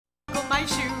my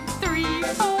shoe. 3,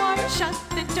 4, shut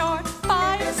the door.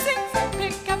 5, 6,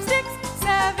 pick up sticks.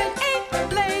 7,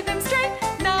 8, lay them straight.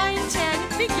 9,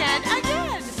 10, begin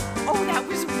again. Oh, that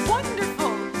was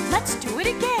wonderful. Let's do it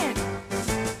again.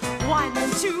 1,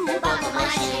 2, buckle my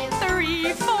shoe.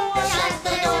 3, 4, Shut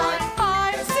the door.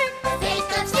 5, 6, Pick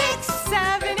up sticks.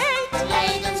 7, 8,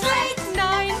 Lay them straight.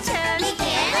 9, 10.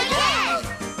 Begin again.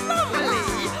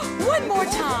 Lovely. One more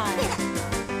time.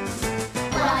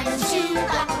 1, 2,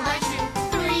 buckle my shoe.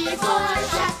 3, 4,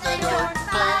 shut the door.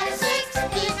 5, 6,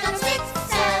 pick up sticks.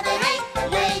 7,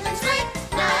 8, lay them straight.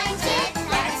 9, 10,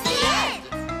 that's the end.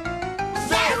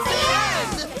 That's the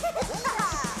end.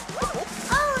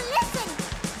 Oh, listen.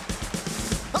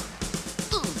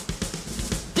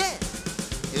 Again.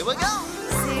 Here we go.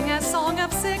 Sing a song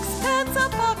of sixpence, a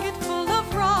pocket full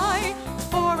of rye.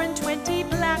 4 and 20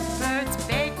 blackbirds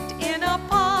baked in a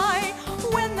pie.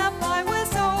 When the pie was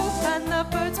open, the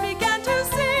birds began to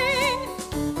sing.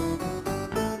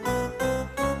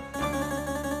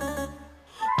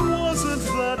 Wasn't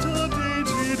that a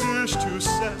dainty dish to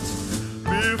set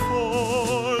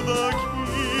before the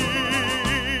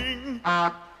king?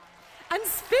 And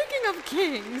speaking of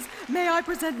kings, may I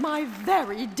present my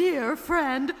very dear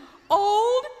friend,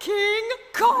 Old King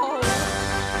Cole.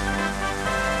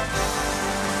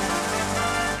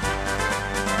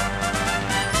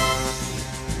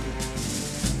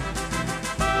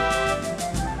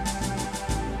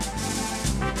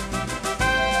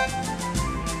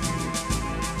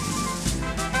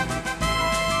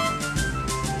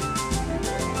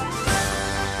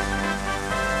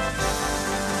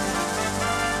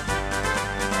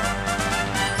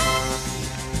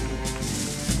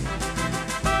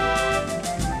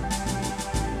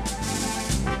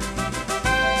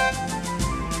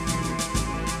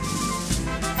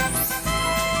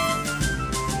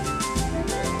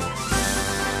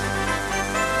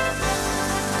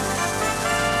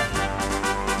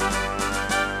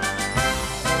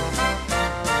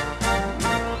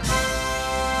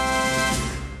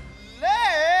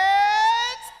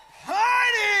 Let's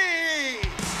party!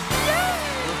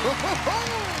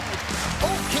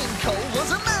 Old King Cole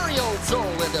was a merry old soul,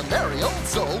 and a merry old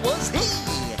soul was he.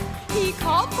 He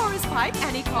called for his pipe,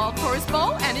 and he called for his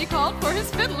bow, and he called for his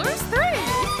fiddlers 3.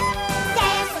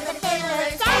 Dance with the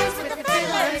fiddlers, dance with the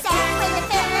fiddlers, dance with the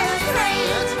fiddlers, three.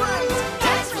 That's right.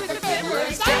 Dance with the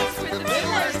fiddlers, dance with the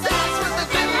fiddlers, dance with the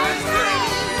fiddlers, three.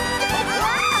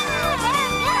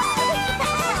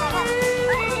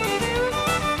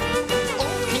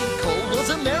 Old King Cole was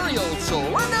a merry old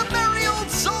soul, and a merry old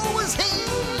soul was he.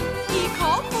 He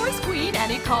called for his queen,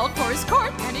 and he called for his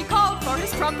court, and he called for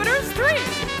his trumpeters 3.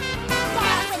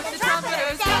 Dance with the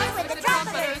trumpeters, dance with the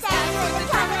trumpeters, dance with the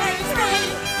trumpeters, three.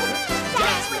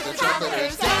 Dance with the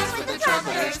trumpeters, dance with the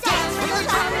trumpeters, dance with the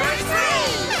trumpeters,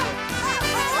 three.